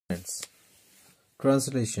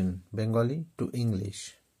Translation Bengali to English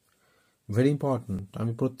very important.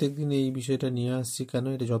 আমি প্রত্যেক দিন এই বিষয়টা নিয়ে আসছি কেন,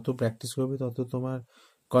 এটা যত প্র্যাকটিস করবে তত তোমার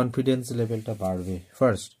কনফিডেন্স লেভেলটা বাড়বে।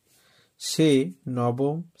 ফার্স্ট, সে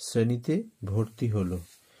নবম শ্রেণীতে ভর্তি হলো।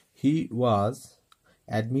 হি ওয়াজ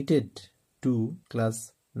অ্যাডমিটেড টু ক্লাস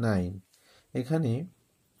 9। এখানে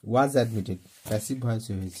ওয়াজ অ্যাডমিটেড প্যাসিভ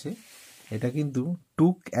ভয়েসে হয়েছে, এটা কিন্তু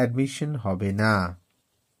টুক অ্যাডমিশন হবে না,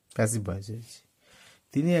 প্যাসিভ ভয়েসে হয়েছে।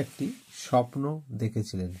 তিনি একটি স্বপ্ন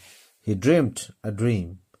দেখেছিলেন। হি ড্রিমড আ ড্রিম,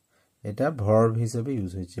 এটা ভার্ব হিসেবে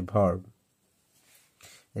ইউজ হয়েছে। ভার্ব,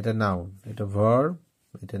 এটা নাউন, এটা ভার্ব,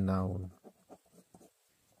 এটা নাউন।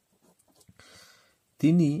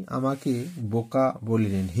 তিনি আমাকে বোকা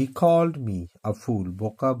বলিলেন। হি কল্ড মি আ ফুল।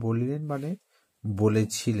 বোকা বলিলেন মানে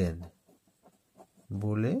বলেছিলেন,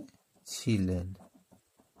 বলেছিলেন।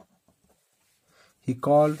 হি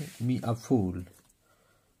কল্ড মি আ ফুল।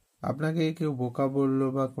 আপনাকে কেউ বোকা বললো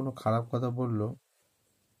বা কোনো খারাপ কথা বললো,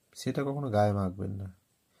 সেটা কখনো গায়ে মাখবেন না।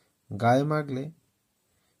 গায়ে মাখলে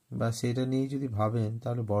বা সেটা নিয়ে যদি ভাবেন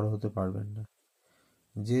তাহলে বড় হতে পারবেন না।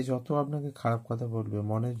 যে যত আপনাকে খারাপ কথা বলবে,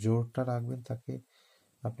 মনের জোরটা রাখবেন তাকে,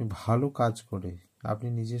 আপনি ভালো কাজ করে আপনি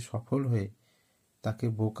নিজে সফল হয়ে তাকে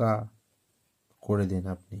বোকা করে দেন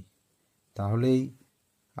আপনি, তাহলেই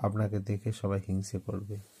আপনাকে দেখে সবাই হিংসে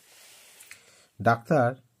করবে। ডাক্তার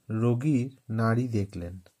রোগীর নাড়ি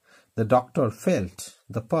দেখলেন। The doctor felt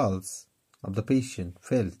the pulse of the patient.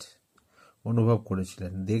 Felt অনুভব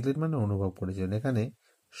করেছিলেন, দেখলেন মানে অনুভব করেছিলেন, এখানে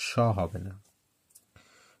স হবে না।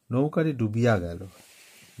 নৌকাটি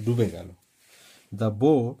ডুবে গেল। The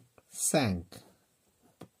boat sank.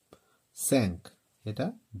 স্যাঙ্ক, এটা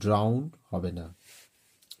ড্রাউন্ড হবে না।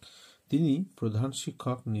 তিনি প্রধান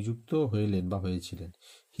শিক্ষক নিযুক্ত হইলেন বা হয়েছিলেন।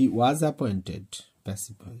 হি was appointed,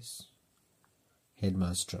 passive voice.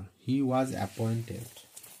 Headmaster, he was appointed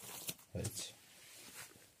হয়েছে।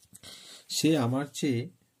 সে আমার চেয়ে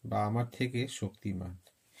বা আমার থেকে শক্তিমান।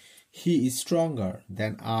 He is stronger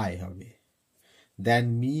than I হবে, দ্যান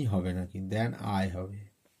মি হবে না, কিন্তু দ্যান আই হবে।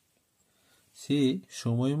 সে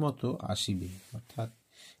সময় মতো আসিবে, অর্থাৎ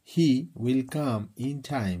he will come in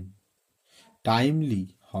time. Timely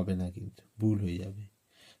হবে না, কিন্তু ভুল হয়ে যাবে।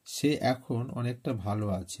 সে এখন অনেকটা ভালো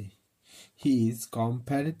আছে। He is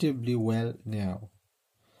comparatively well now.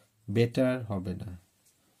 Better হবে না।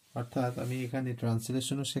 অর্থাৎ আমি এখানে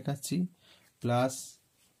ট্রান্সলেশনও শেখাচ্ছি, প্লাস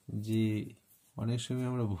যে অনেক সময়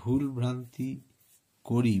আমরা ভুল ভ্রান্তি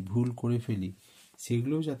করি, ভুল করে ফেলি,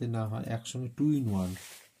 সেগুলোও যাতে না হয়, একসঙ্গে 2 in 1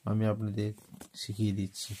 আমি আপনাদের শিখিয়ে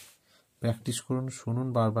দিচ্ছি। প্র্যাকটিস করুন, শুনুন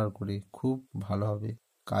বারবার করে, খুব ভালো হবে,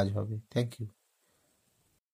 কাজ হবে। Thank you.